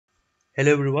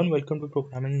Hello everyone, welcome to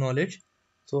Programming Knowledge.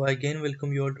 So again,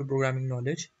 welcome you all to Programming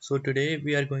Knowledge. So today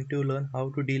we are going to learn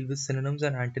how to deal with synonyms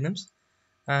and antonyms.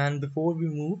 And before we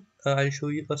move, I'll show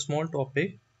you a small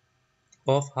topic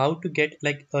of how to get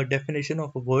like a definition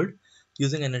of a word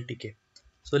using Nltk.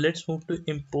 So let's move to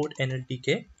import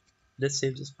Nltk. Let's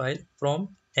save this file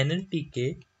from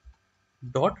nltk.corpus.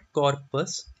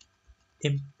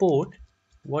 Import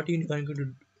what you are going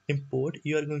to import.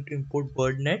 You are going to import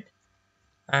WordNet,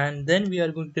 and then we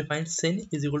are going to define syn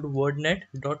is equal to wordnet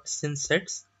dot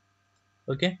synsets.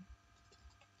 Okay,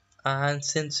 and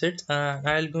synsets,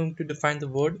 I'll going to define the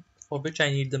word for which I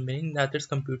need the main, that is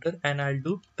computer, and I'll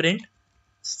do print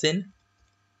syn.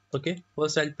 Okay,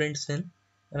 first I'll print syn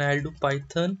and I'll do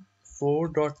python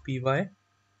 4.py.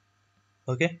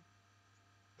 Okay,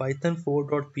 python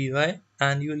 4.py,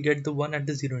 and you will get the one at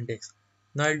the 0 index.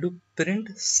 Now I'll do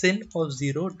print syn of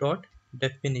 0 dot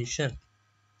definition.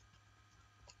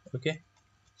 Okay,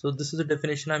 so this is the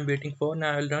definition I'm waiting for.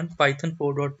 Now I'll run python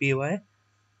 4.py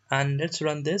and let's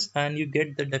run this and you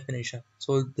get the definition.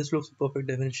 So this looks a perfect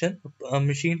definition. A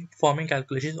machine performing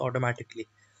calculations automatically.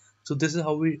 So this is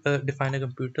how we define a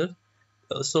computer.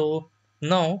 So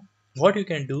now what you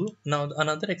can do now,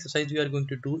 another exercise we are going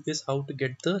to do is how to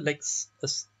get the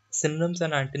synonyms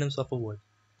and antonyms of a word.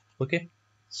 Okay,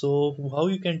 so how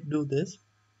you can do this?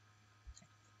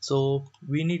 So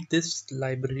we need this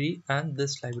library and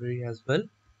this library as well.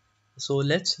 So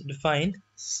let's define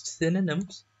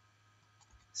synonyms.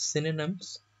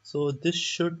 So this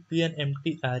should be an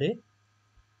empty array.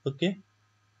 Okay,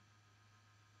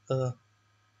 uh,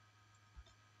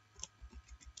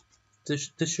 this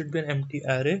should be an empty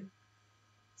array.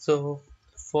 So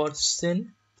for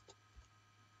syn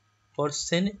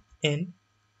in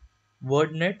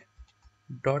wordnet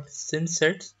dot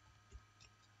synsets.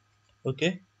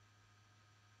 Okay,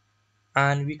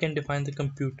 and we can define the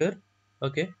computer.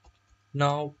 Okay,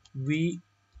 now we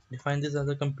define this as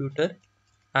a computer,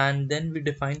 and then we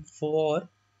define for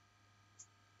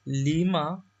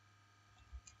lemma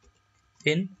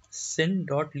in syn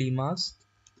dot lemmas.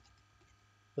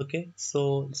 Okay,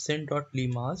 so syn dot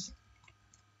lemmas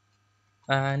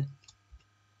and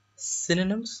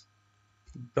synonyms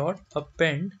dot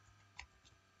append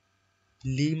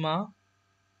lemma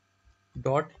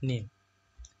dot name.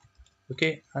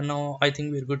 Okay, and now I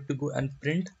think we're good to go and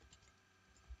print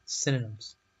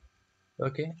synonyms.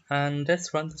 Okay, and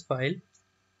let's run this file.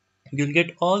 You'll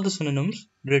get all the synonyms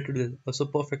related to this. Also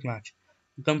perfect match.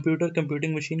 Computer,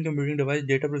 computing machine, computing device,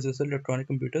 data processor, electronic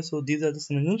computer. So these are the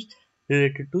synonyms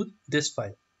related to this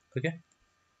file. Okay,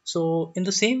 so in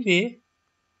the same way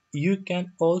you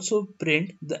can also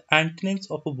print the antonyms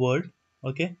of a word.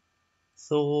 Okay,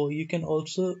 so you can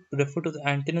also refer to the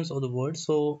antonyms of the word.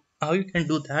 So how you can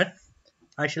do that,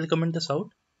 I shall comment this out.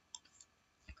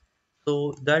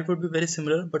 So that would be very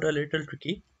similar but a little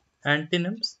tricky.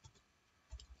 Antonyms,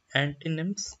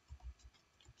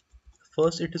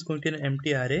 first it is going to be an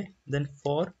empty array, then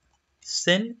for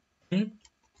syn in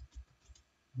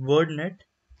wordnet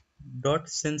dot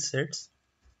synsets,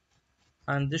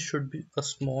 and this should be a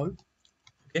small.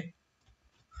 Okay,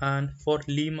 and for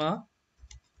lemma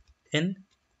in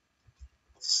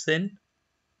syn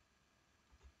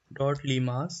dot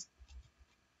lemmas.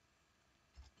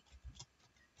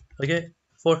 Okay,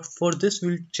 for this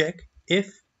we'll check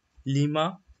if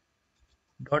lemma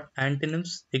dot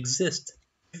antonyms exist,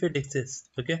 if it exists.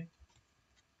 Okay,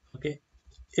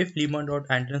 if lemma dot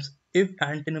antonyms, if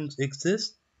antonyms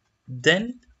exist,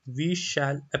 then we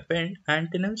shall append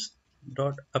antonyms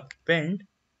dot append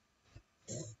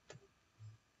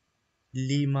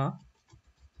lemma.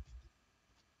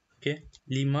 Okay,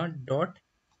 lemma dot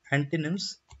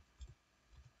antonyms,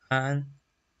 and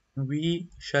we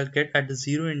shall get at the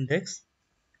 0 index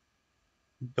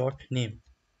dot name.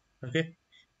 Okay,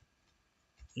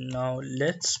 now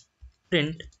let's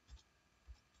print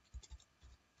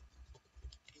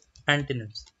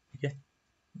antonyms. Okay,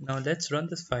 now let's run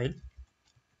this file.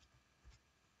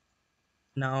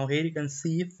 Now here you can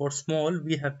see for small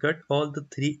we have got all the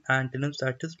three antonyms,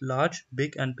 that is large,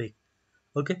 big and big.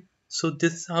 Okay, so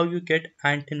this is how you get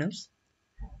antonyms,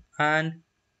 and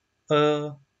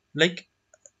like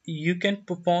you can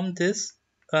perform this,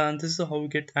 and this is how we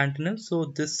get antonyms. So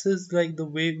this is like the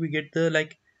way we get the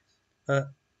uh,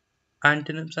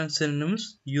 antonyms and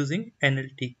synonyms using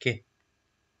NLTK.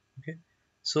 Okay,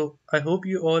 so I hope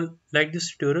you all like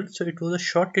this tutorial. So it was a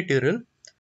short tutorial